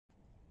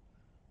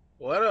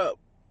What up,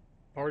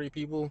 party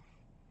people?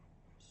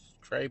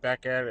 Trey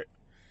back at it.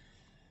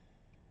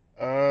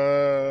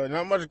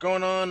 Not much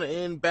going on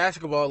in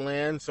basketball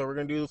land, so we're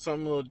gonna do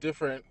something a little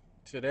different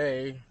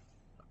today.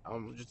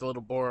 I'm just a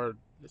little bored.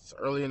 It's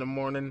early in the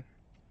morning.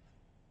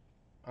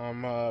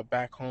 I'm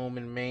back home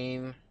in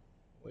Maine,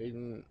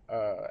 waiting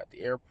at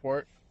the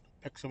airport,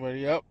 pick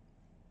somebody up.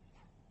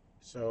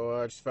 So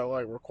I just felt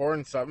like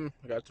recording something.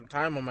 I got some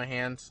time on my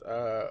hands.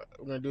 We're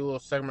gonna do a little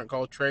segment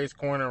called Trey's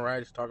Corner, where I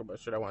just talk about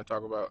shit I want to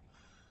talk about.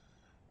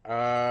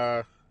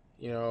 Uh,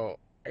 you know,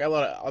 I got a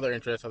lot of other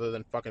interests other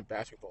than fucking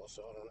basketball,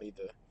 so I don't need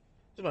to.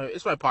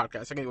 It's my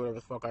podcast. I can do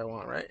whatever the fuck I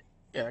want, right?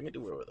 Yeah, I can do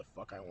whatever the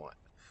fuck I want.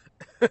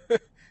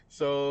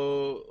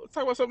 So let's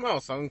talk about something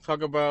else. I'm gonna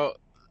talk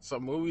about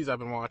some movies I've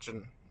been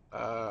watching.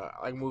 I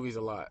like movies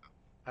a lot.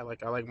 I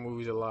like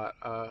movies a lot.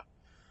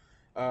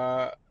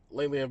 Uh,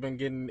 Lately I've been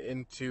getting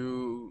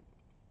into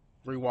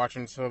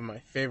rewatching some of my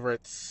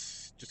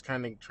favorites. Just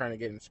kind of trying to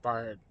get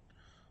inspired.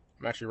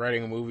 I'm actually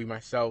writing a movie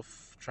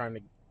myself. Trying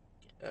to.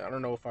 I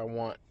don't know if I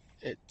want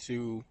it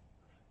to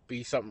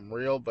be something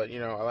real, but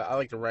I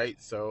like to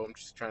write, so I'm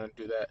just trying to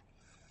do that.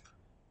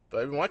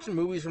 But I've been watching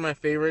movies from my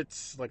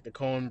favorites, like the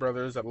Coen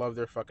brothers. I love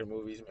their fucking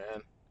movies,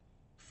 man.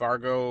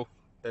 Fargo,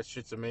 that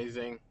shit's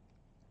amazing.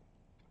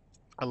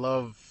 I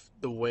love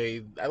the way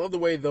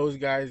those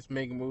guys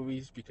make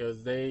movies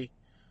because you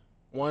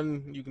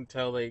can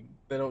tell they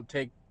don't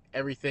take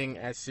everything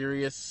as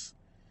serious,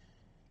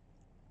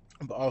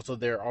 but also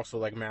they're also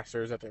like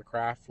masters at their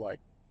craft.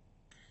 Like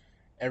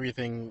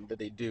everything that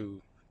they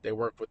do, they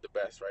work with the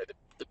best, right?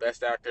 The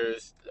best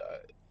actors.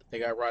 They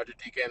got Roger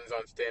Deakins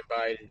on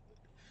standby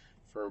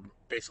for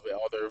basically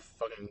all their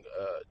fucking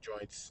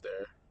joints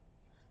there.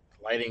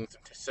 Lighting,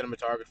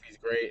 cinematography is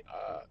great.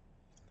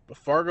 But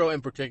Fargo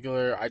in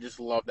particular, I just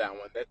love that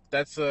one.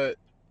 That's a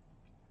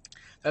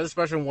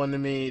special one to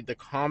me. The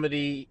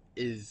comedy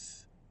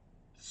is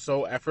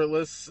so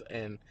effortless,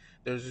 and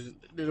there's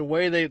a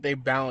way they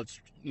balance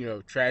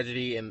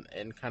tragedy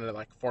and kind of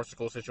like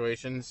farcical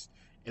situations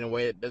in a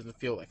way that doesn't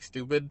feel like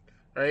stupid,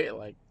 right?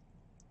 Like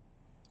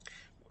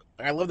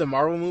I love the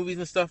Marvel movies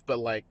and stuff, but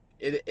like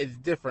it's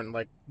different.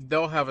 Like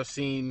they'll have a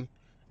scene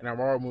in a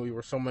Marvel movie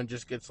where someone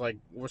just gets like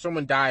where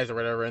someone dies or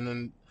whatever, and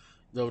then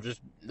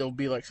they'll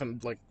be like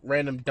some like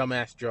random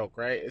dumbass joke,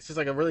 right? It's just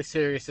like a really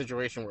serious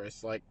situation where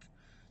it's like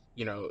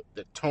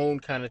the tone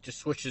kind of just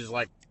switches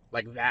like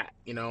that,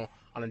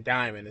 on a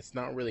dime, and it's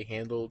not really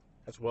handled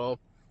as well.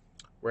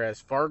 Whereas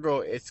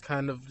Fargo, it's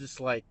kind of just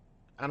like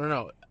I don't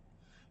know.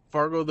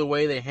 Fargo, the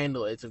way they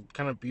handle it, it's a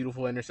kind of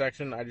beautiful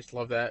intersection. I just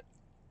love that.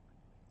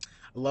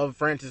 I love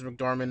Frances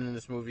McDormand in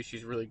this movie.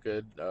 She's really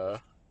good.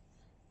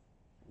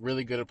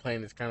 Really good at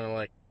playing this kind of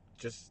like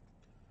just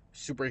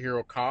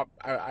superhero cop.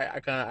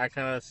 I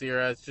kind of see her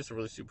as just a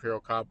really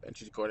superhero cop, and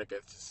she's going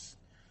against this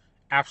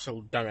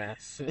absolute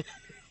dumbass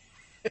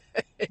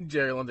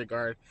Jerry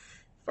Lundegaard.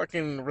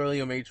 Fucking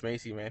William H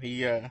Macy, man.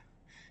 He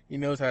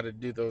knows how to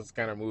do those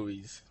kind of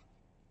movies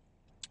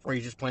where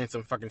he's just playing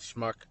some fucking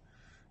schmuck.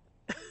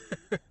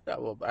 I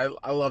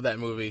love that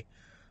movie.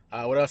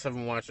 What else have I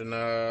been watching?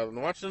 I've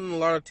been watching a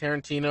lot of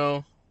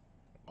Tarantino.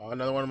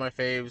 Another one of my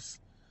faves.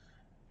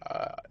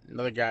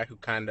 Another guy who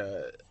kind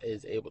of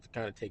is able to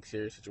kind of take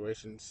serious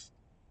situations.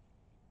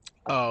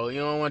 Oh, you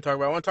know what I want to talk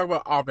about? I want to talk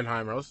about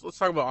Oppenheimer. Let's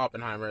talk about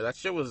Oppenheimer.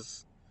 That's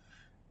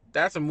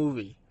a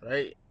movie,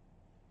 right?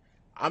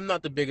 I'm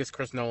not the biggest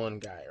Chris Nolan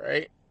guy,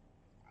 right?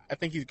 I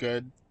think he's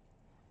good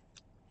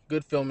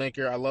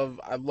filmmaker.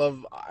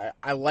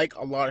 I like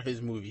a lot of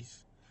his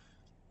movies.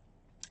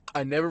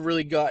 I never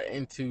really got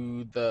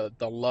into the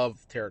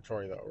love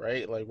territory though,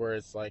 right? Like where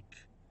it's like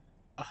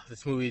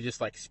this movie just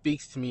like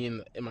speaks to me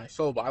in my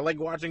soul. But I like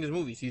watching his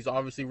movies. He's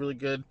obviously really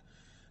good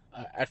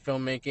at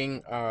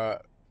filmmaking.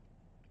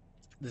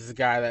 This is a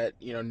guy that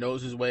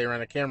knows his way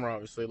around a camera.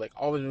 Obviously, like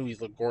all his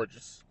movies look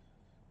gorgeous,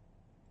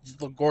 just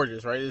look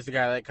gorgeous, right? This is a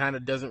guy that kind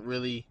of doesn't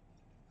really.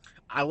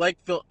 I like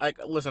film. Like,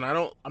 listen, I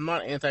don't. I'm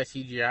not anti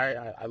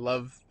CGI. I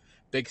love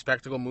big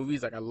spectacle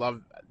movies. Like I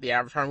love the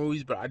Avatar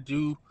movies, but I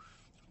do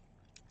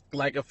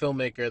like a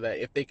filmmaker that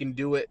if they can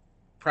do it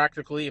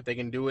practically, if they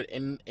can do it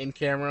in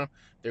camera,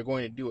 they're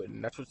going to do it,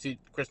 and that's what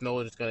Chris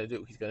Nolan is going to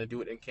do. He's going to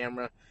do it in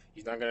camera.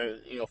 He's not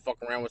going to fuck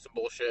around with some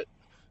bullshit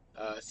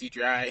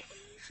CGI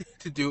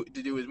to do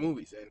his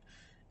movies. And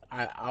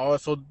I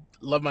also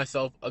love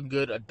myself a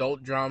good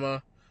adult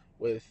drama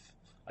with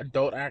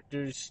adult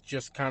actors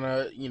just kind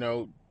of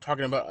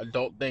talking about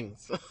adult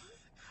things.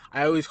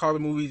 I always call the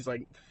movies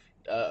like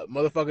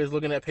motherfuckers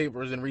looking at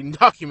papers and reading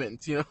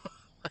documents,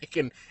 like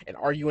and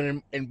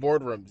arguing in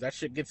boardrooms. That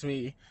shit gets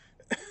me.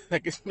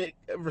 That gets me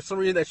for some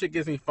reason. That shit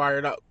gets me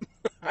fired up.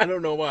 I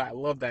don't know why. I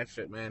love that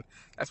shit, man.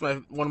 That's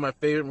one of my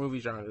favorite movie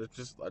genres. It's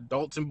just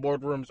adults in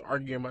boardrooms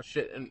arguing about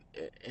shit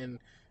and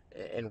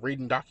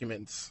reading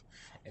documents.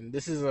 And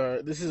this is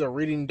a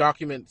reading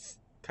documents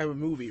type of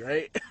movie,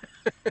 right?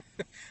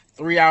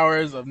 3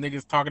 hours of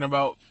niggas talking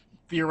about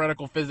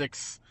theoretical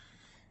physics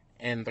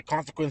and the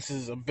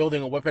consequences of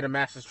building a weapon of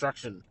mass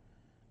destruction.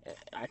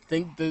 I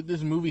think that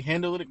this movie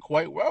handled it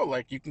quite well.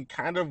 Like, you can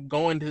kind of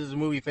go into this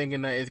movie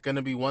thinking that it's going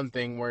to be one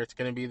thing, where it's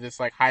going to be this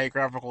like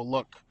biographical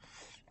look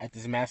at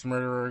this mass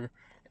murderer,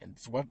 and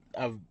it's what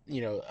of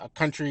a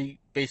country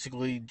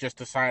basically just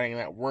deciding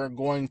that we're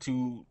going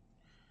to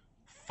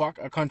fuck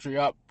a country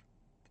up,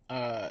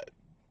 uh,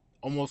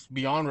 almost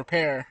beyond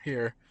repair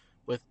here,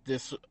 with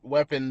this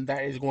weapon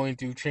that is going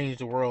to change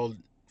the world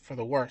for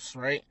the worse,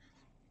 right?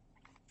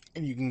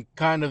 And you can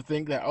kind of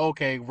think that,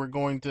 okay, we're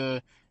going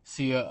to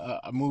see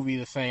a movie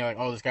that's saying like,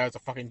 oh, this guy's a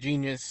fucking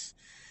genius,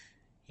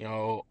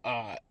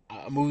 a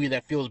movie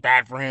that feels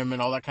bad for him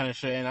and all that kind of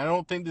shit. And I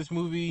don't think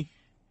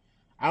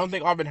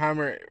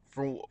Oppenheimer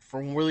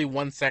from really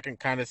 1 second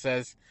kind of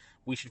says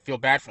we should feel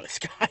bad for this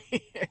guy.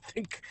 I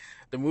think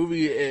the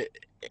movie,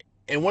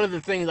 and one of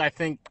the things I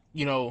think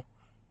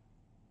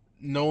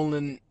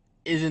Nolan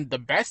isn't the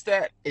best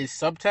at is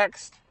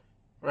subtext,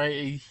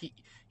 right?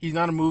 He's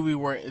not a movie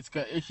where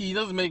he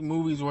doesn't make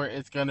movies where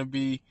it's gonna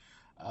be,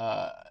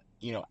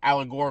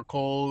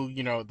 allegorical.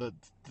 The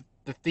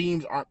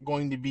themes aren't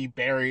going to be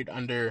buried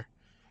under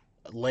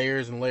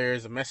layers and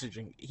layers of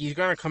messaging. He's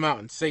gonna come out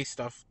and say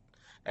stuff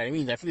that he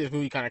means. I think this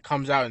movie kind of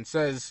comes out and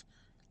says.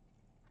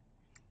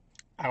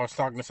 I was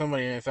talking to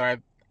somebody and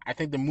said I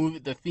think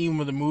the theme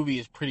of the movie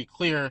is pretty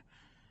clear.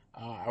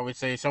 I would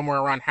say somewhere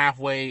around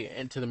halfway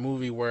into the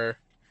movie where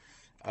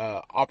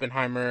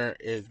Oppenheimer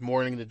is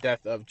mourning the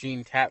death of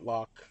Gene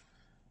Tatlock.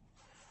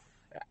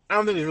 I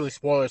don't think there's really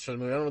spoilers for the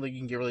movie. I don't really think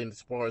you can get really into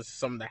spoilers. It's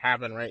something that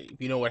happened, right?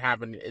 If you know what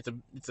happened, it's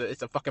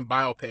a fucking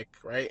biopic,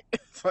 right?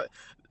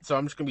 So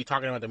I'm just gonna be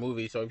talking about the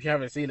movie. So if you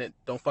haven't seen it,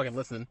 don't fucking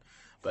listen.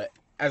 But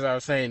as I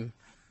was saying,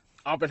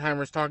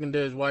 Oppenheimer's talking to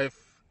his wife,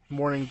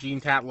 mourning Gene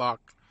Tatlock,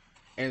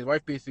 and his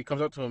wife basically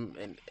comes up to him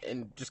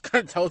and just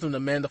kind of tells him to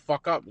man the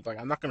fuck up. It's like,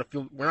 we're not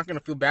gonna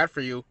feel bad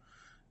for you,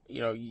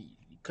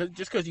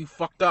 just because you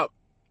fucked up.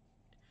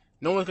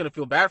 No one's gonna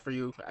feel bad for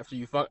you after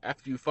you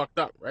fucked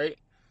up, right?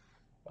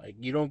 Like,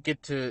 you don't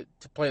get to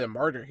play the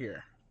martyr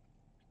here.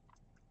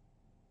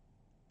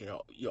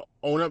 You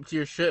own up to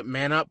your shit,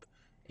 man up,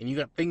 and you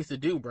got things to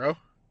do, bro.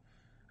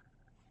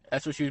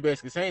 That's what she was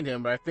basically saying to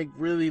him. But I think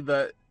really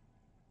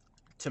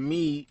to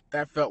me,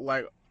 that felt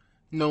like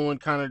Nolan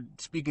kind of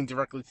speaking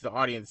directly to the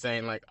audience,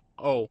 saying like,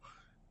 oh,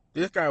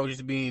 this guy was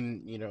just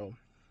being,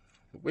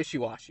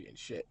 wishy-washy and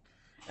shit.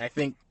 And I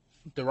think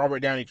the Robert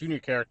Downey Jr.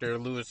 character,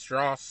 Louis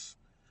Strauss,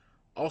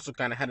 also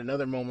kind of had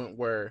another moment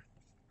where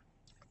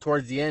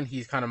towards the end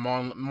he's kind of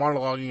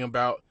monologuing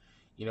about,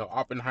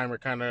 Oppenheimer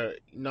kind of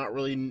not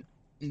really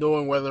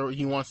knowing whether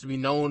he wants to be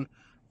known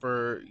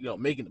for,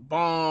 making the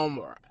bomb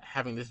or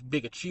having this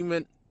big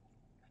achievement,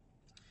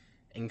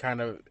 and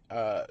kind of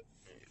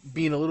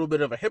being a little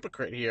bit of a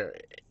hypocrite here.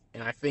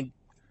 And I think,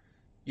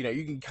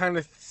 you can kind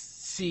of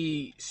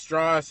see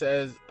Strauss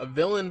as a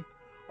villain,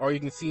 or you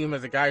can see him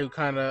as a guy who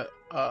kind of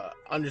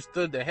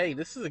understood that, hey,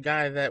 this is a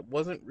guy that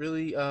wasn't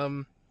really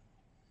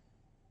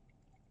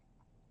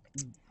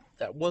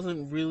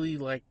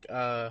like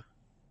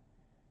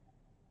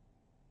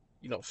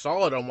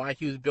solid on why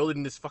he was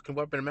building this fucking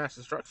weapon of mass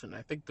destruction.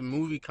 I think the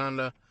movie kind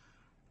of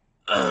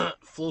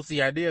floats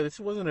the idea this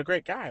wasn't a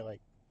great guy.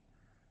 Like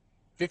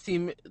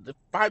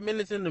 5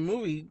 minutes in the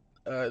movie,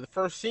 the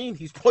first scene,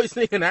 he's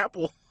poisoning an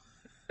apple.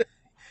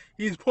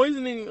 He's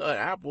poisoning an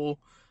apple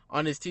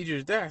on his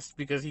teacher's desk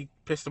because he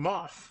pissed him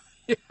off.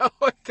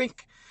 I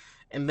think,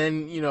 and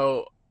then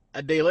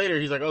a day later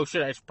he's like, oh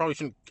shit, I probably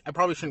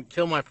shouldn't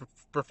kill my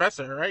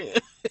professor,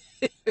 right?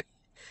 He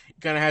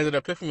kind of has an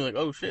epiphany, like,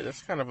 oh shit,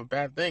 that's kind of a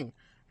bad thing,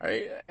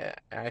 right? And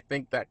I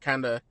think that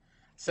kind of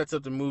sets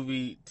up the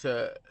movie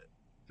to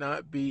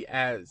not be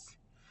as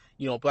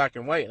black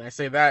and white. And I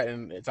say that,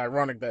 and it's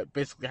ironic that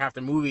basically half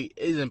the movie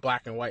is in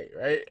black and white,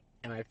 right?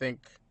 And I think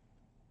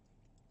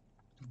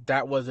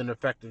that was an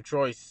effective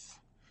choice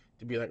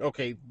to be like,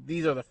 okay,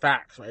 these are the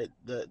facts, right?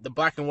 The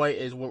black and white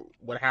is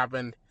what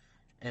happened,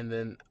 and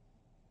then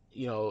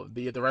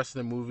the rest of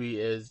the movie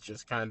is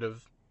just kind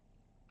of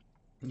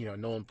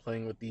Nolan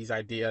playing with these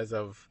ideas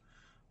of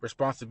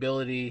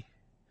responsibility.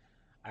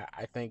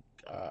 I think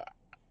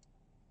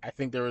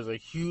there was a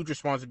huge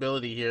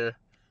responsibility here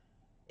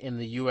in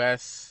the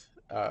U.S.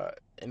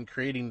 In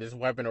creating this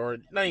weapon, or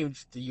not even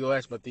just the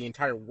U.S. but the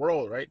entire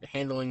world, right?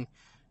 Handling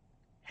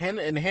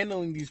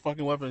these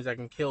fucking weapons that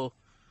can kill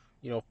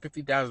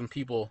 50,000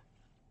 people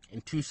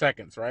in 2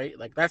 seconds, right?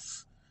 Like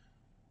that's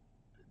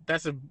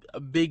a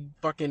big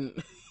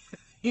fucking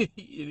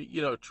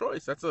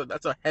choice. That's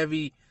a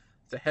heavy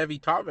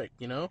topic,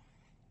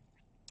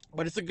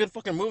 but it's a good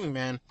fucking movie,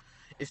 man.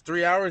 It's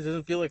 3 hours. It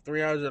doesn't feel like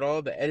 3 hours at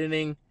all. The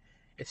editing,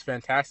 it's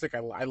fantastic.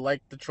 I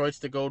like the choice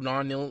to go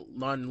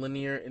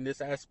non-linear in this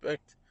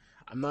aspect.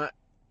 I'm not,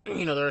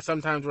 there are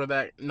some times where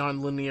that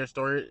non-linear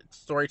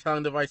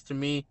storytelling device to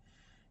me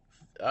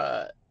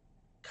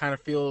kind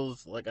of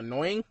feels like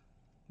annoying,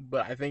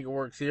 but I think it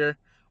works here.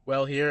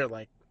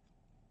 Like,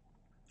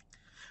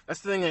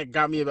 that's the thing that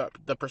got me about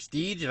The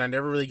Prestige, and I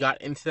never really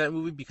got into that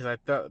movie because I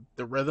thought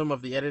the rhythm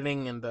of the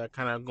editing and the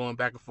kind of going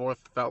back and forth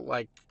felt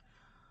like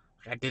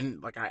I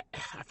didn't like I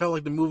felt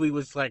like the movie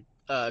was like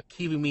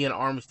keeping me at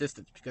arm's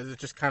distance because it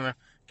just kind of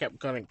kept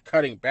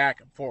cutting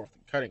back and forth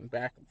and cutting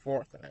back and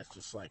forth, and it's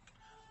just like,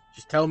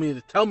 just tell me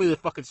the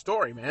fucking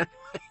story, man.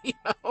 You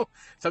know,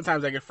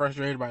 sometimes I get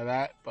frustrated by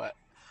that, but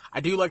I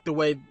do like the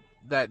way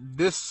that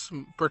this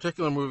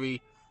particular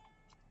movie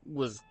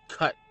was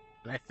cut,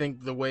 and I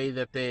think the way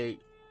that they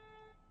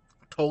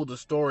told the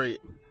story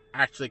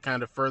actually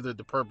kind of furthered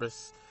the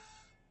purpose.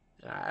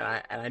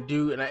 And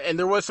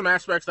there was some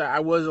aspects that I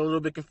was a little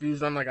bit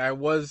confused on. Like I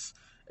was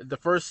the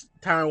first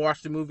time I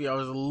watched the movie, I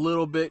was a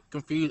little bit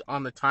confused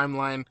on the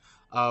timeline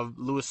of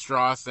Louis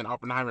Strauss and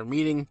Oppenheimer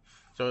meeting.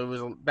 So it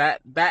was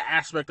that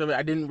aspect of it.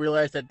 I didn't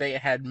realize that they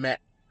had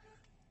met.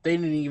 They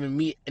didn't even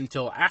meet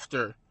until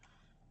after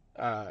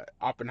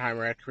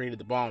Oppenheimer had created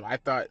the bomb. I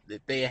thought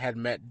that they had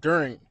met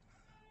during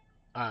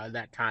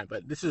that time,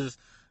 but this is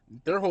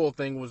their whole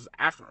thing was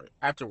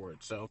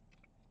afterwards. So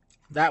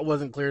that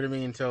wasn't clear to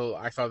me until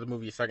I saw the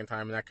movie a second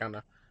time, and that kind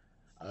of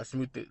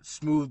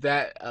smoothed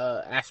that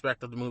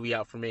aspect of the movie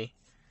out for me.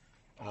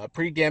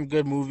 Pretty damn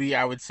good movie,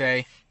 I would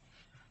say.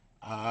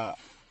 I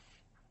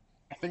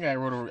think I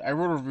wrote a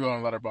review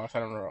on Letterboxd. I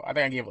don't know. I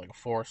think I gave it like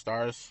 4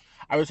 stars.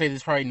 I would say this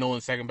is probably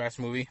Nolan's second best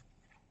movie.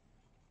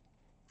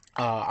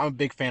 I'm a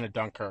big fan of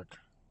Dunkirk.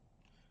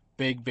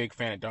 Big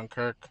fan of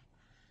Dunkirk.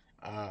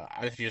 I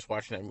was just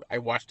watching it. I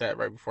watched that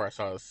right before I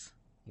saw this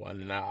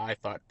one, and I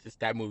thought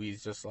that movie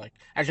is just like.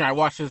 Actually, I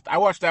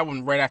watched that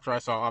one right after I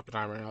saw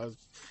Oppenheimer, and I was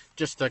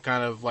just to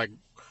kind of like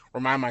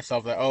remind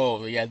myself that,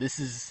 oh yeah, this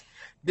is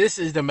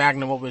the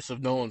magnum opus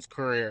of Nolan's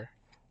career,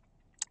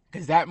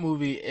 because that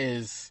movie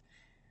is,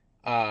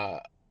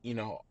 you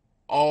know,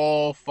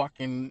 all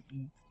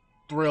fucking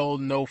thrill,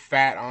 no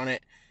fat on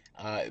it.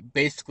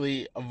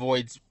 Basically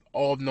avoids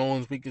all of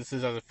Nolan's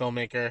weaknesses as a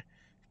filmmaker.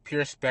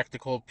 Pure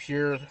spectacle,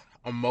 pure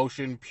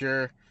emotion,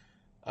 pure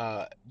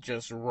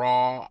just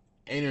raw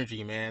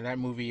energy, man. That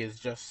movie is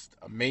just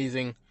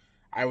amazing.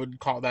 I would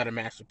call that a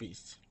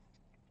masterpiece.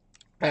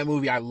 That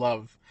movie I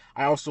love.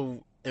 I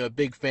also am a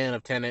big fan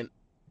of Tenet.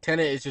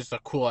 Tenet is just a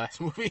cool ass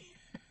movie.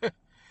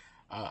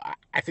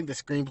 I think the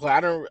screenplay,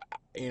 I don't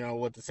know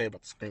what to say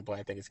about the screenplay.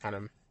 I think it's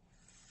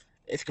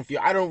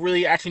confusing. I don't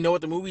really actually know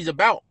what the movie's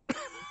about.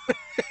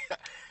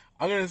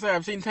 I'm gonna say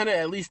I've seen Tenet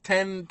at least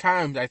 10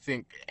 times, I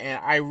think, and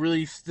I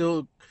really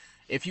still,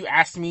 if you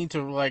asked me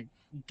to like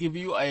give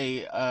you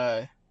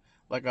a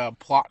like a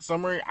plot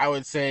summary, I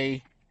would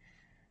say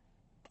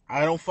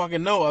I don't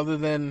fucking know. Other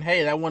than,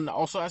 hey, that one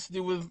also has to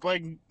do with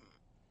like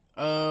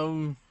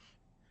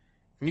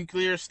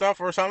nuclear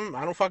stuff or something.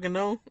 I don't fucking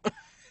know.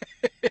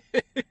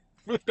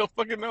 Really don't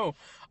fucking know.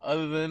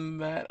 Other than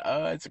that,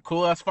 it's a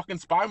cool ass fucking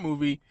spy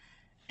movie,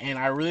 and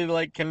I really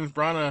like Kenneth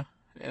Branagh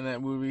in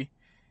that movie.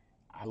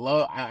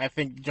 I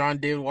think John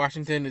David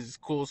Washington is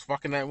cool as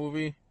fuck in that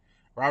movie.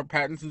 Robert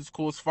Pattinson's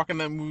cool as fuck in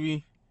that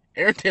movie.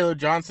 Aaron Taylor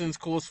Johnson's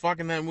cool as fuck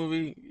in that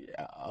movie.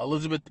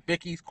 Elizabeth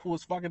Debicki's cool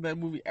as fuck in that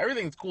movie.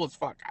 Everything's cool as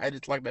fuck. I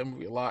just like that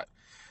movie a lot.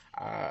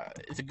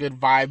 It's a good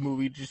vibe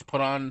movie. Just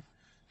put on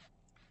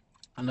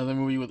another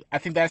movie with. I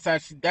think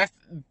that's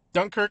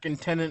Dunkirk and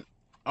Tenet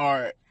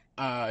are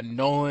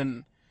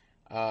Nolan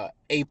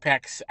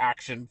apex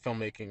action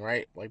filmmaking,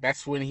 right? Like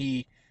that's when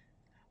he,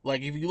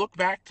 like, if you look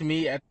back to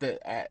me at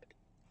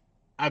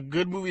a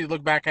good movie to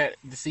look back at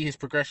to see his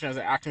progression as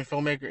an action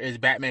filmmaker is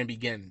Batman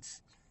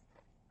Begins.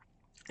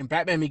 In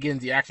Batman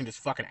Begins, the action just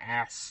fucking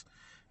ass.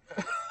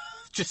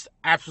 Just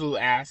absolute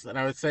ass. And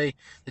I would say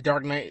The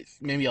Dark Knight is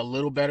maybe a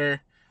little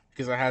better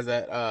because it has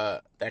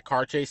that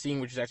car chase scene,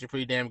 which is actually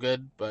pretty damn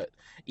good. But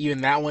even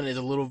that one is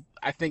a little.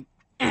 I think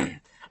in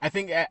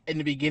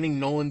the beginning,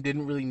 Nolan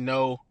didn't really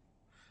know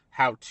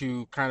how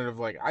to kind of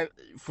like.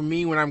 For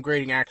me, when I'm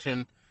grading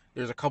action,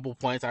 there's a couple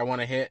points I want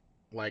to hit.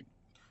 Like,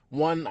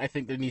 one, I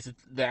think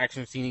the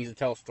action scene needs to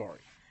tell a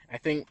story. I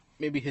think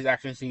maybe his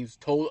action scenes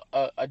told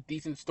a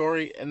decent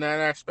story in that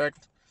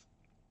aspect.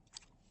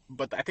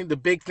 But I think the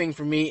big thing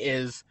for me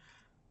is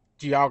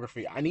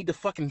geography. I need to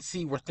fucking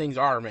see where things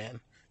are,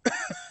 man.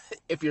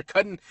 If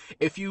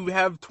you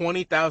have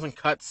 20,000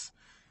 cuts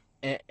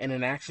in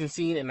an action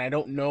scene and I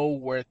don't know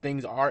where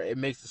things are, it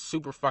makes it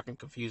super fucking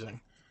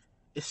confusing.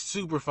 It's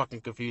super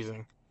fucking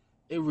confusing.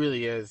 It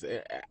really is.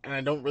 And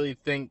I don't really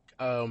think,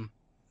 and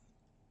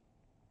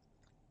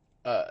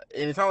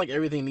it's not like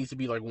everything needs to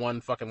be like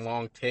one fucking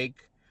long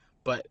take,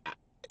 but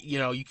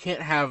you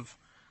can't have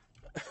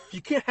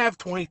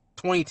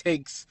 20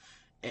 takes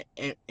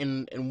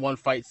in one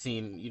fight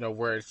scene,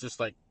 where it's just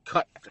like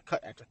cut after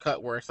cut after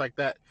cut, where it's like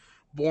that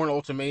Bourne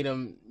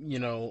Ultimatum,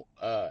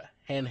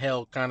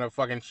 handheld kind of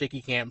fucking shaky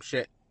cam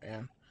shit,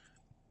 man.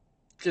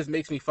 It just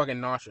makes me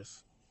fucking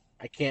nauseous.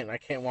 I can't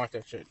watch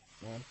that shit,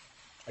 man.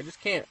 I just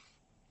can't.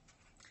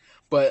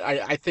 But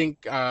I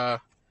think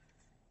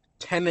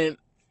Tenet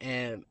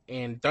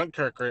and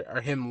Dunkirk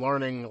are him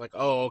learning, like,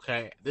 oh,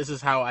 okay, this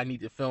is how I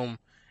need to film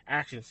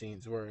action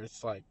scenes, where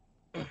it's like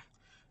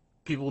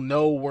people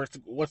know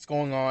what's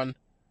going on.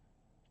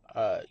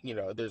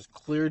 There's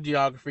clear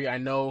geography. I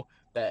know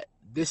that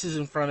this is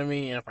in front of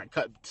me, and if I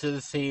cut to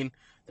the scene,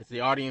 It's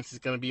the audience is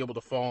going to be able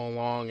to follow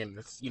along, and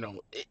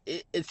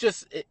it's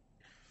just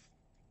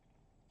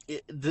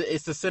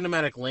it's the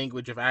cinematic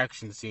language of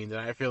action scenes, and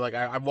I feel like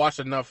I've watched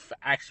enough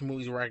action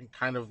movies where I can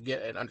kind of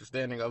get an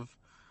understanding of,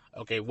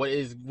 okay, what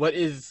is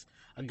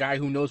a guy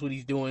who knows what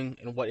he's doing,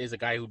 and what is a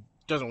guy who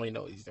doesn't really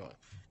know what he's doing.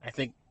 I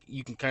think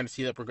you can kind of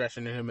see that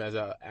progression in him as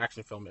an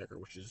action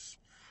filmmaker,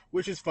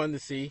 which is fun to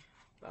see.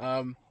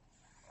 But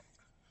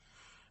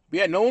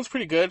yeah, Nolan's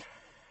pretty good.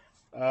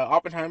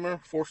 Oppenheimer,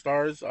 4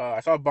 stars.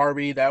 I saw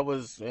Barbie. That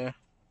was, I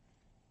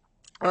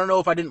don't know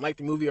if I didn't like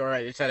the movie or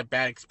I just had a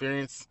bad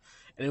experience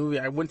in the movie.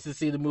 I went to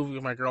see the movie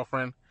with my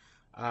girlfriend.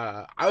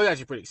 I was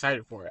actually pretty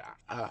excited for it.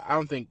 I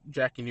don't think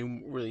Jackie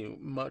knew really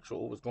much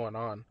what was going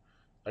on,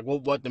 like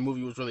what the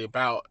movie was really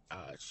about.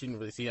 She didn't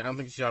really see it. I don't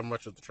think she saw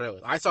much of the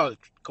trailers. I saw a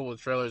couple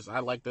of trailers. I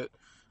liked it.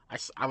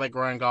 I like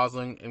Ryan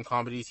Gosling in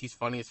comedies. He's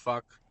funny as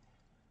fuck.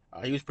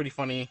 He was pretty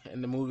funny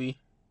in the movie.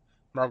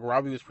 Margot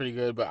Robbie was pretty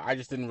good, but I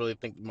just didn't really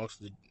think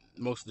most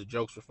of the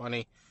jokes were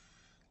funny.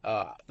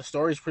 The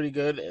story's pretty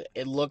good.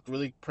 It looked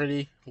really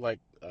pretty. Like,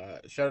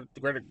 shout out to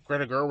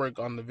Greta Gerwig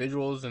on the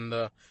visuals and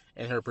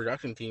her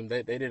production team.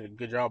 They did a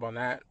good job on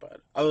that.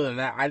 But other than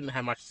that, I didn't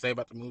have much to say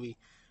about the movie.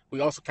 We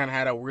also kind of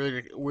had a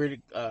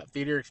weird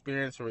theater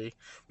experience where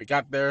we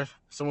got there.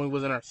 Someone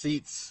was in our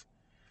seats.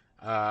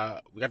 We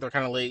got there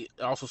kind of late.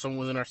 Also, someone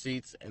was in our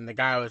seats, and the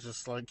guy was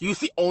just like, he was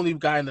the only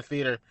guy in the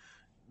theater.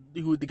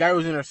 The guy who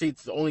was in our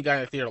seats, the only guy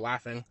in the theater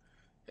laughing.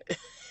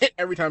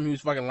 Every time he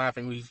was fucking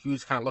laughing, he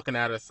was kind of looking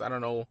at us. I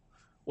don't know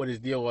what his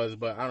deal was,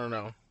 but I don't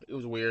know. It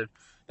was weird.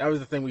 That was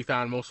the thing we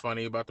found most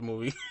funny about the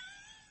movie.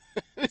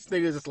 This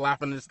nigga just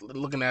laughing, just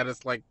looking at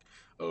us like,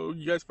 "Oh,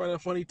 you guys find that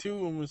funny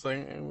too?"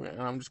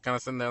 And I'm just kind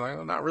of sitting there like,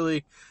 oh, "Not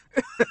really,"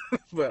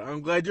 but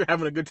I'm glad you're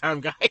having a good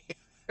time, guy.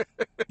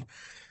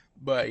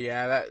 But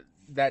yeah,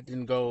 that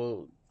didn't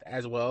go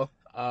as well.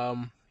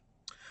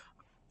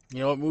 You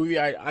know what movie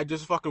I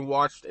just fucking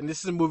watched, and this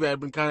is a movie I've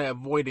been kind of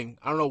avoiding.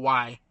 I don't know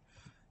why.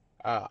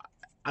 Uh,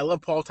 I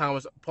love Paul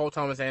Thomas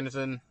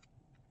Anderson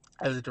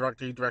as a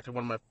director. He directed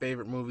one of my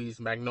favorite movies,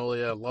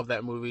 Magnolia. Love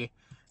that movie.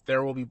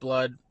 There Will Be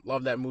Blood.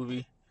 Love that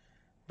movie.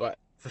 But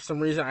for some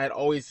reason, I had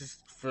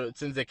always,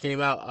 since it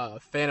came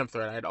out, Phantom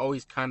Thread, I'd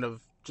always kind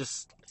of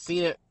just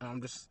seen it.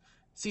 I'm just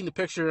seeing the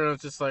picture, and I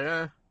was just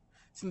like,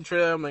 seen the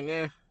trailer, I'm like,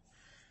 eh.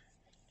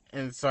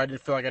 And so I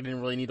didn't feel like I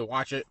didn't really need to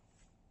watch it.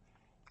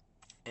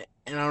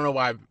 And I don't know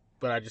why,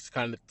 but I just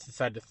kind of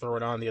decided to throw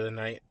it on the other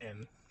night,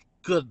 and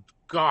good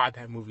God,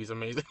 that movie's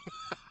amazing.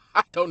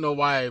 I don't know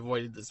why I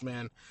avoided this,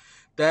 man.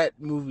 That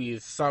movie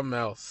is something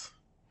else.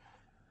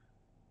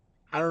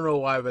 I don't know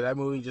why, but that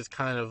movie just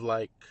kind of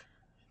like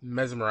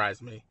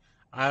mesmerized me.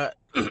 I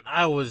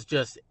I was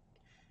just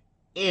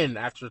in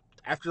after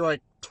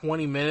like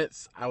 20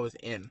 minutes. I was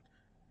in.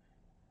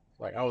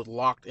 Like, I was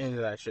locked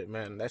into that shit,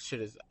 man. That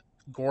shit is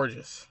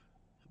gorgeous,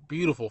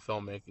 beautiful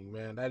filmmaking,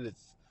 man. That is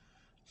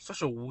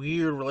such a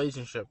weird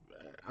relationship.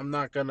 I'm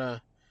not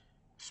gonna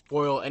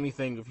spoil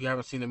anything if you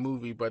haven't seen the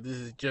movie, but this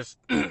is just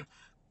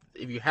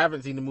if you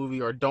haven't seen the movie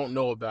or don't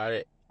know about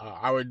it,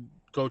 I would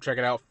go check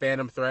it out.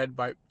 Phantom Thread,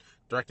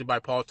 directed by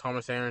Paul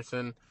Thomas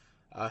Anderson,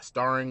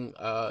 starring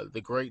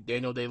the great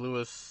Daniel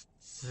Day-Lewis.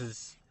 This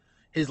is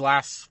his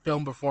last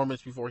film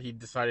performance before he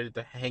decided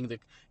to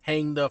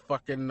hang the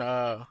fucking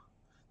the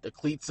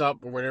cleats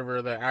up, or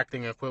whatever the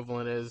acting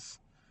equivalent is.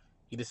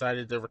 He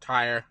decided to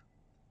retire.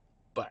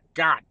 But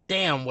god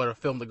damn, what a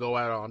film to go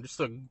out on.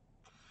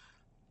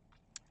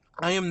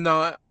 I am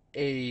not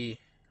a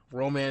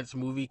romance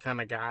movie kind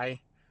of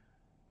guy,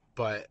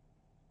 but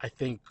I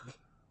think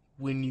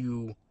when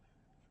you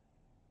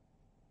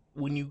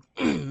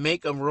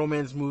make a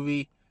romance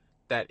movie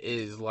that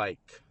is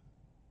like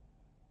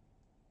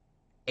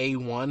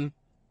A1,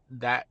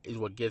 that is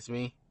what gets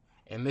me.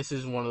 And this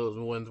is one of those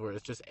ones where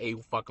it's just a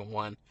fucking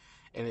one.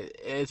 And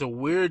it's a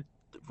weird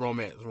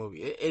romance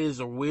movie. It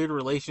is a weird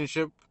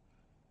relationship.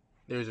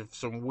 There's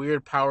some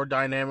weird power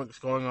dynamics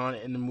going on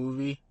in the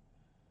movie.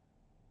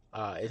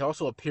 It's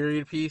also a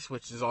period piece,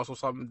 which is also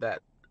something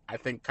that I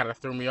think kind of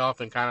threw me off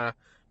and kind of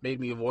made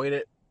me avoid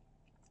it.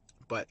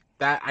 But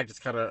that I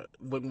just kind of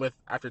went with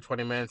after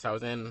 20 minutes. I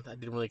was in. I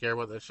didn't really care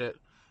about that shit.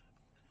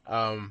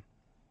 But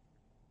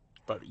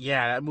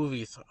yeah, that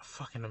movie is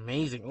fucking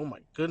amazing. Oh my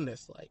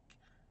goodness. Like,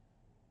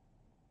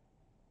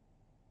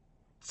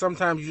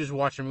 sometimes you just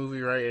watch a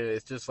movie, right, and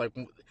it's just like,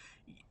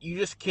 you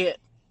just can't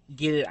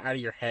get it out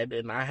of your head.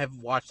 And I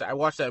watched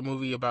that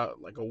movie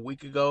about like a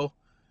week ago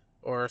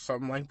or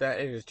something like that,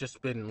 and it's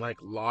just been like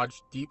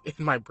lodged deep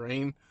in my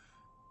brain.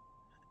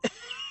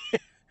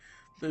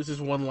 There's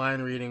this one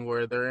line reading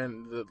where they're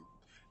in the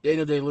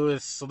Daniel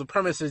Day-Lewis. So the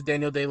premise is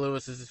Daniel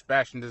Day-Lewis is this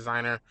fashion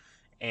designer,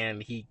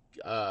 and he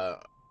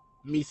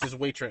meets his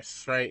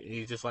waitress, right? And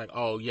he's just like,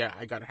 "Oh yeah,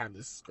 I gotta have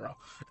this girl."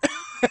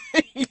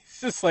 He's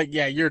just like,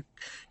 "Yeah, you're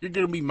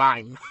gonna be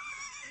mine,"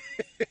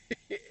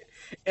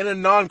 in a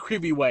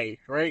non-creepy way,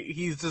 right?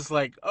 He's just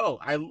like, "Oh,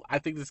 I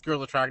think this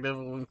girl's attractive.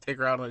 I'm gonna take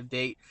her out on a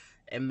date,"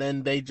 and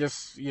then they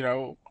just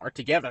are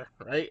together,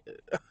 right?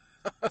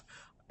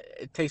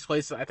 It takes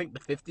place, I think, the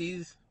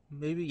 50s,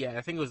 maybe. Yeah,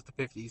 I think it was the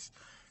 50s.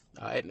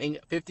 in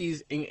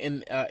 50s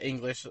in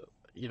English,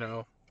 you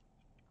know,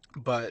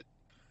 but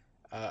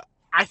uh,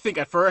 I think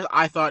at first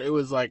I thought it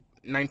was like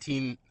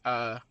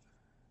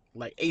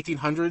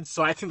 1800s,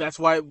 so I think that's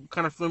why it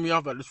kind of threw me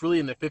off. But it's really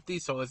in the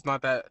 50s, so it's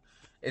not that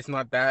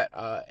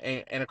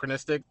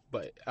anachronistic.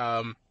 But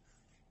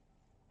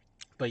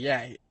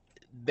yeah,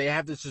 they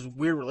have this just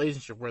weird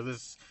relationship where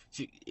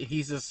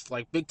he's this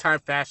like big time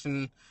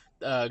fashion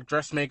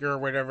dressmaker or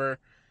whatever,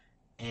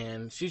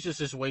 and she's just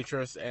this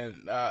waitress,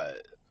 and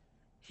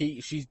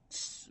she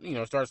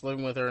starts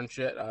living with her and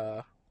shit.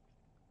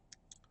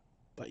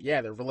 But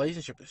yeah, their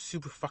relationship is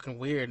super fucking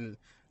weird, and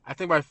I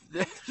think my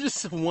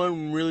just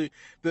one really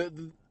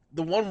the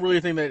one really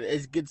thing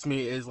that gets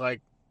me is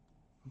like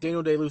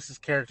Daniel Day Lewis's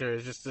character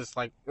is just this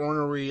like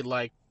ornery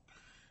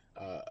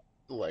uh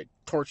like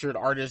tortured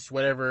artist,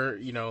 whatever,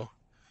 you know.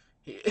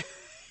 It's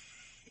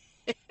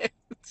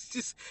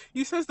just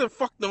he says the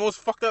most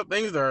fucked up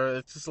things to her.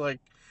 It's just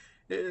like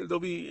they'll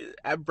be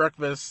at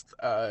breakfast,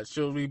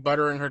 she'll be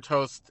buttering her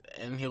toast,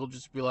 and he'll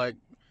just be like,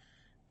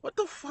 "What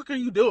the fuck are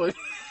you doing?"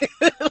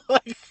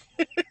 Like,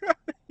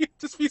 you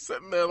just be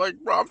sitting there like,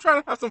 "Bro, I'm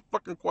trying to have some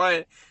fucking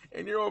quiet,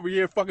 and you're over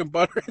here fucking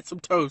buttering some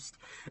toast."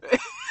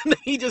 And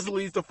he just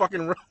leaves the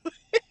fucking room.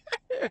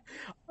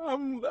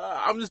 I'm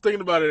just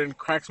thinking about it and it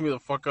cracks me the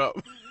fuck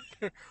up.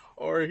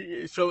 Or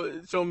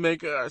she'll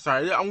make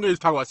sorry, I'm gonna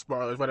talk about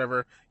spoilers,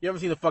 whatever. You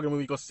haven't seen the fucking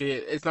movie, go see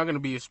it. It's not gonna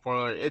be a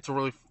spoiler. It's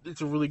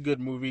a really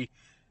good movie.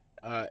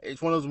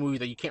 It's one of those movies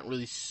that you can't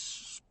really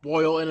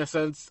spoil in a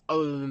sense,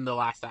 other than the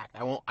last act.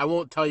 I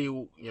won't tell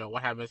you,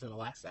 what happens in the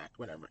last act,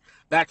 whatever.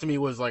 That to me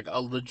was like a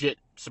legit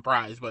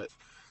surprise. But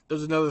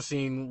there's another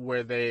scene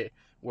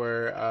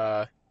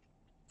where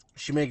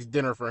she makes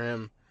dinner for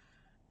him,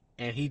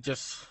 and he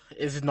just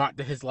is not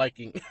to his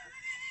liking.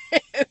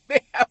 And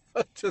they have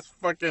a just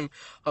fucking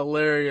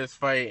hilarious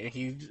fight, and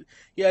he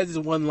has this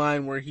one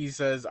line where he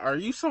says, "Are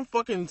you some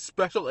fucking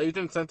special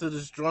agent sent to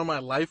destroy my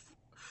life?"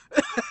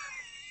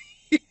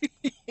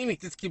 And he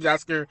just keeps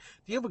asking her,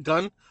 "Do you have a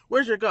gun?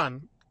 Where's your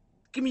gun?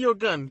 Give me your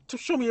gun.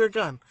 Show me your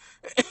gun."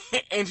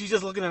 And she's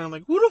just looking at him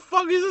like, "Who the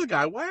fuck is this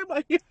guy? Why am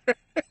I here?"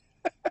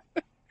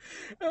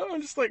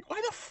 I'm just like, "Why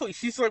the fuck?"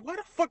 She's like, "Why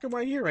the fuck am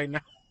I here right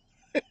now?"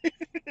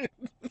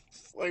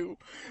 It's like,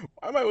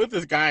 why am I with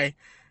this guy?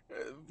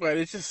 But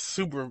it's just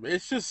super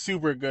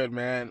good,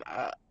 man.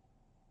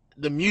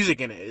 The music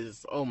in it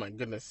is, oh my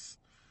goodness.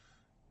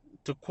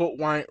 To quote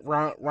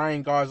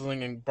Ryan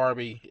Gosling and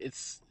Barbie,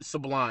 it's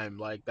sublime.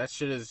 Like, that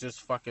shit is just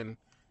fucking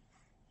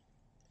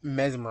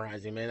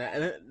mesmerizing, man.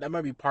 And that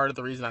might be part of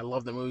the reason I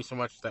love the movie so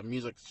much. That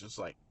music's just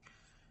like,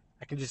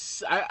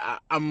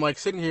 I'm like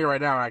sitting here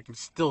right now, and I can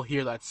still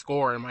hear that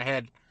score in my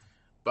head.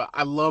 But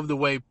I love the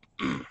way.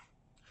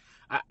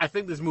 I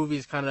think this movie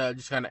is kind of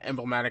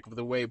emblematic of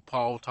the way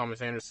Paul Thomas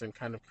Anderson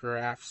kind of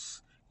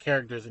crafts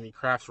characters, and he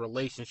crafts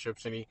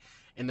relationships, and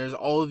there's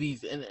all of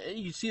these, and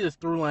you see this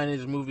through line in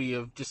his movie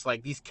of just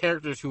like these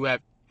characters who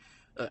have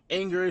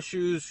anger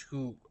issues,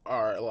 who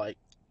are like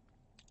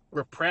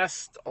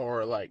repressed,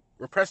 or like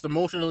repressed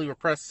emotionally,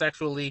 repressed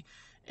sexually,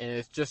 and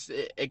it's just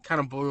it kind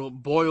of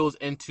boils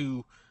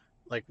into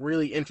like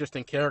really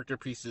interesting character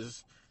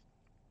pieces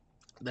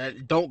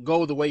that don't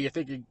go the way you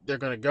think they're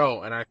going to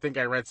go. And I think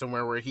I read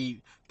somewhere where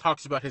he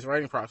talks about his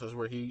writing process,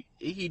 where he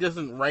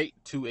doesn't write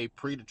to a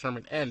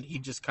predetermined end. He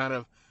just kind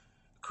of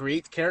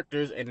creates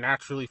characters and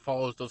naturally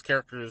follows those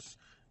characters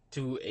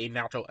to a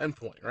natural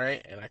endpoint,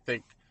 right? And I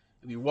think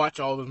if you watch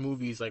all those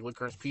movies, like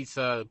Licorice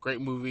Pizza, great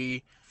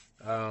movie,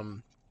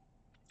 um,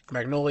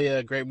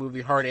 Magnolia, great movie,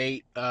 Heart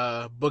 8,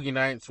 Boogie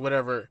Nights,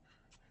 whatever,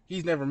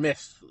 he's never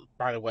missed,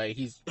 by the way.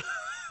 He's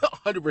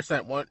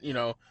 100% one,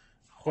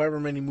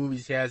 however many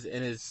movies he has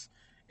in his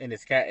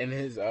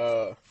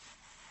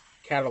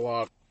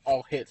catalog,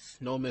 all hits,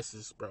 no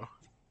misses, bro.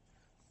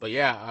 But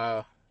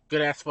yeah,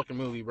 good ass fucking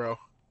movie, bro.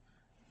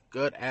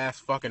 Good ass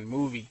fucking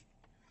movie.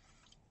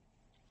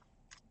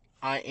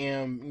 I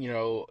am,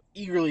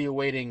 eagerly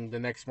awaiting the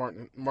next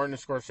Martin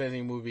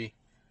Scorsese movie,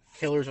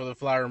 Killers of the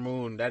Flower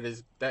Moon. That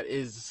is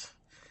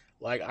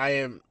like,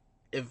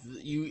 if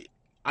you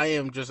I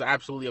am just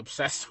absolutely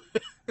obsessed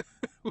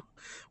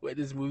with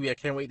this movie. I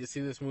can't wait to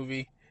see this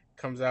movie.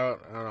 Comes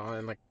out, I don't know,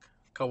 in like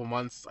a couple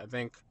months, I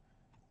think.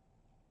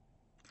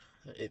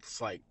 It's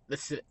like,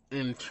 this is an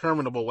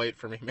interminable wait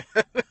for me, man.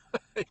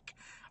 Like,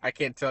 I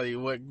can't tell you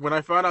what. When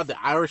I found out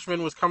The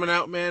Irishman was coming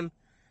out, man,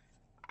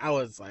 I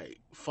was like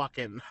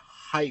fucking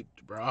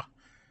hyped, bro.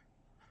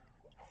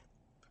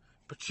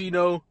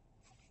 Pacino,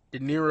 De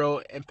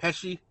Niro, and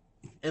Pesci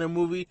in a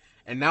movie,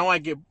 and now I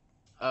get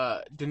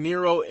De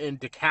Niro and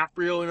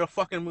DiCaprio in a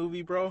fucking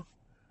movie, bro.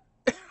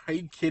 Are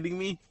you kidding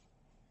me?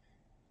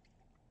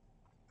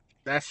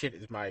 That shit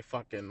is my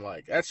fucking,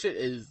 like, that shit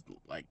is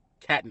like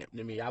catnip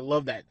to me. I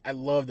love that. I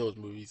love those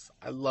movies.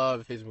 I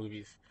love his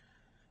movies.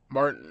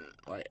 Martin,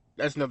 like,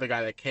 that's another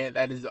guy that can't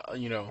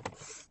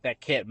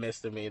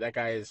miss to me. That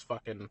guy is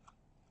fucking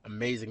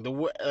amazing.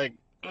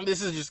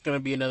 This is just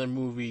gonna be another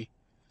movie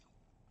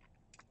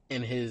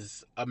in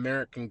his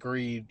American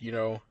Greed,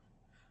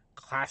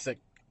 classic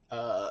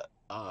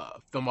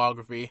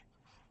filmography.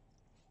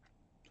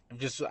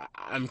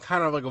 I'm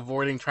kind of like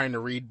avoiding trying to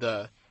read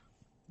the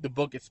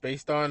book it's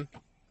based on.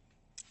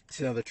 It's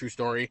another true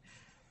story.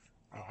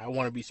 I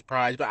want to be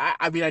surprised, but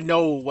I mean, I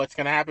know what's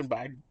gonna happen, but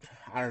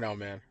I don't know,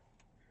 man.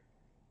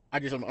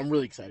 I'm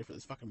really excited for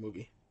this fucking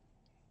movie.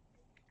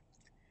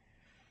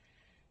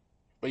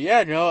 But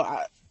yeah, no,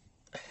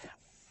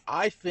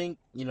 I think,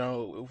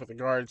 with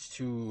regards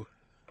to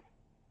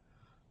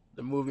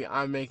the movie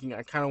I'm making,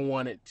 I kind of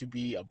want it to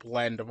be a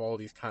blend of all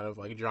these kind of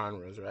like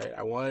genres, right?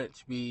 I want it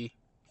to be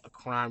a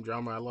crime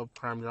drama. I love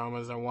crime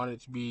dramas. I want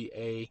it to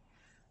be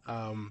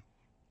um,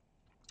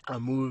 a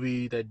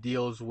movie that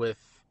deals with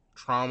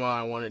trauma.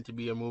 I want it to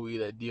be a movie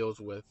that deals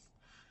with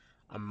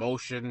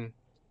emotion.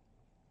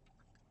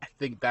 I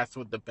think that's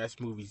what the best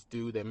movies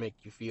do. They make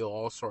you feel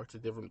all sorts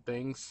of different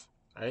things,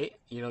 right?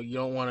 You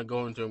don't want to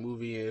go into a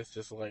movie and it's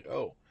just like,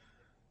 oh,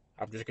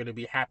 I'm just gonna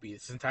be happy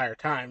this entire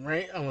time,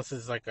 right? Unless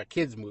it's like a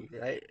kids movie,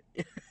 right?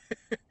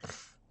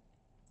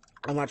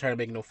 I'm not trying to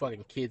make no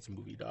fucking kids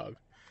movie, dog.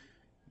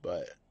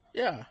 But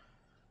yeah,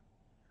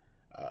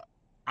 uh,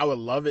 I would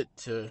love it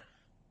to.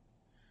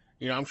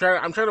 I'm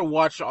trying to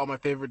watch all my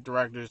favorite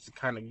directors to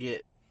kind of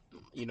get,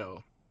 you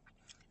know,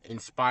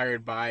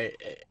 inspired by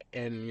it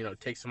and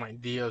take some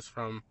ideas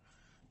from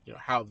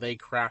how they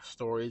craft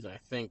stories. And I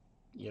think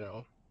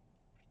you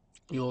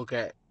look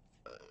at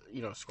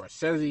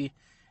Scorsese,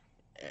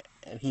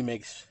 and he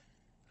makes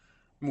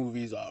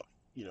movies of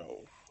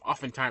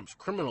oftentimes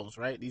criminals,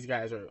 right? These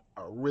guys are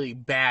really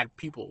bad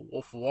people.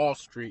 Wolf of Wall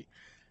Street,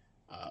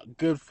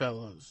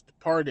 Goodfellas,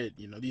 Departed.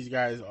 These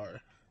guys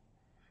are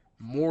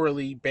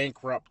morally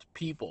bankrupt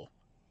people.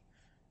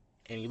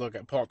 And you look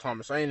at Paul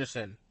Thomas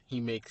Anderson, he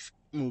makes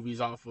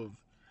movies off of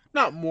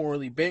not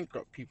morally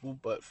bankrupt people,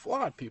 but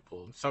flawed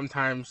people.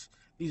 Sometimes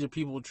these are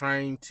people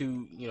trying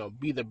to,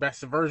 be the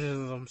best versions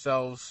of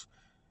themselves,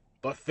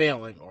 but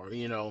failing, or,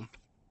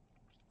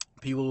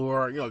 people who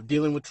are,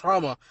 dealing with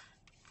trauma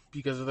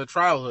because of their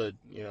childhood,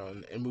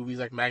 in movies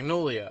like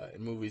Magnolia,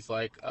 in movies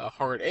like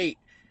Hard Eight,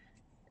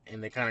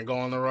 and they kind of go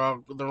on the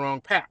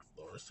wrong path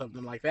or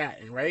something like that,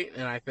 and right,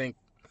 and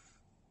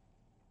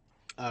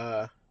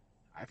uh,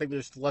 I think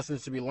there's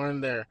lessons to be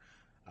learned there.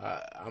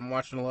 I'm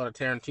watching a lot of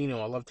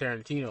Tarantino. I love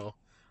Tarantino.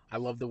 I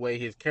love the way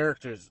his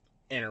characters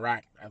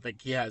interact. I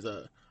think he has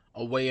a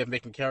way of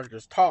making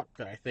characters talk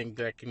that I think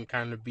that can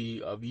kind of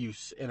be of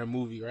use in a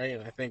movie, right?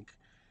 And I think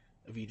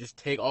if you just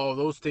take all of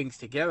those things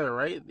together,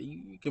 right,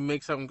 you can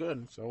make something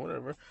good. So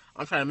whatever.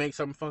 I'm trying to make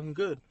something fucking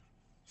good.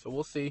 So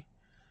we'll see.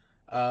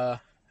 I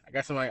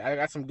got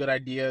some good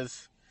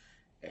ideas.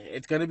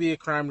 It's gonna be a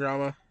crime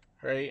drama,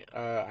 right?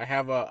 I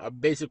have a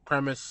basic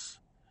premise,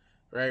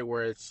 right,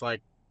 where it's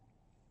like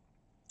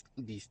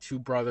these two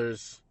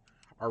brothers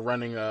are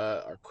running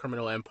a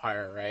criminal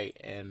empire, right,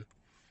 and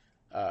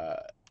uh,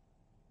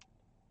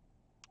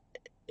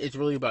 it's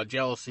really about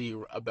jealousy,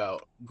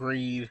 about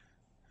greed,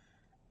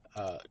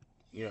 uh,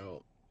 you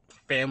know,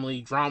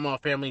 family drama,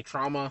 family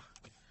trauma.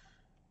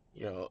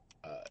 You know,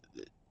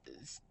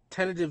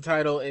 tentative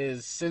title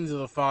is Sins of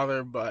the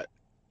Father, but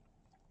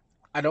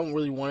I don't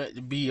really want it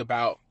to be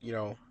about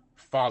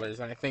fathers.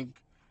 And I think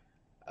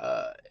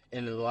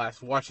in the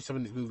last watching some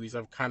of these movies,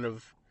 I've kind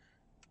of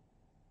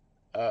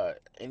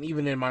and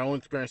even in my own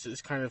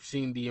experiences, kind of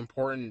seen the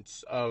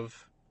importance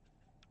of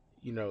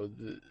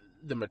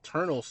the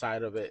maternal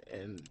side of it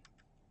and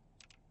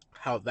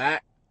how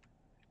that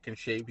can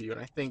shape you. And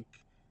I think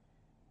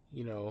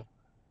you know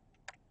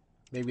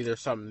maybe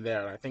there's something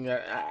there. I think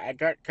I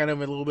got kind of a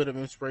little bit of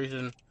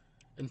inspiration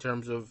in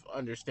terms of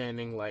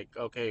understanding, like,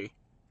 okay,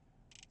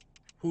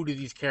 who do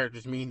these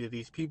characters mean to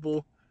these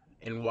people,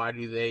 and why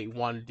do they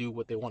want to do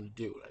what they want to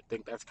do? I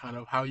think that's kind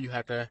of how you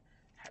have to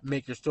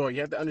make your story.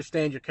 You have to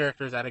understand your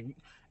characters at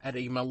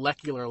a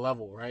molecular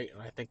level, right?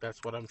 And I think that's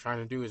what I'm trying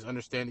to do, is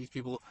understand these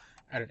people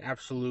at an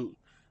absolute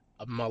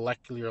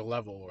molecular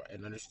level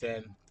and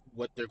understand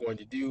what they're going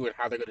to do and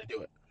how they're going to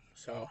do it.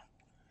 So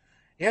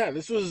yeah,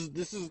 this was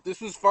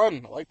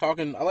fun.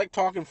 I like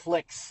talking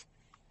flicks.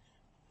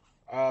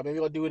 Maybe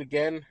I'll do it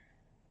again.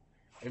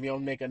 Maybe I'll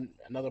make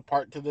another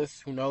part to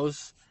this. Who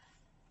knows?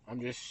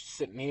 I'm just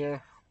sitting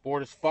here,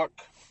 bored as fuck,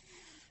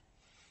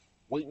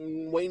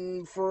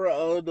 waiting for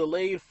a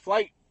delayed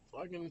flight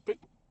so I can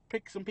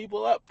pick some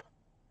people up.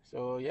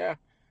 So yeah,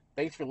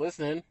 thanks for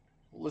listening.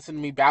 Listen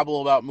to me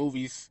babble about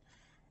movies.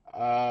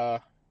 Yeah,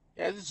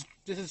 this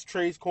is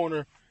Trey's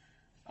Corner,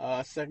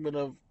 segment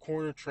of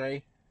Corner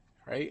Trey,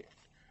 right?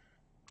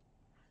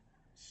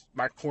 It's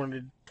my corner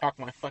to talk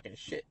my fucking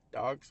shit,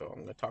 dog. So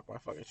I'm gonna talk my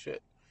fucking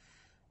shit.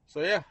 So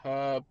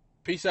yeah,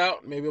 peace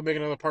out. Maybe I'll make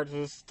another part to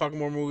this, talking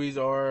more movies,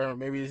 or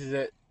maybe this is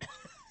it.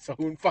 So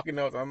who fucking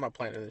knows? I'm not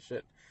planning this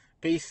shit.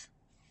 Peace.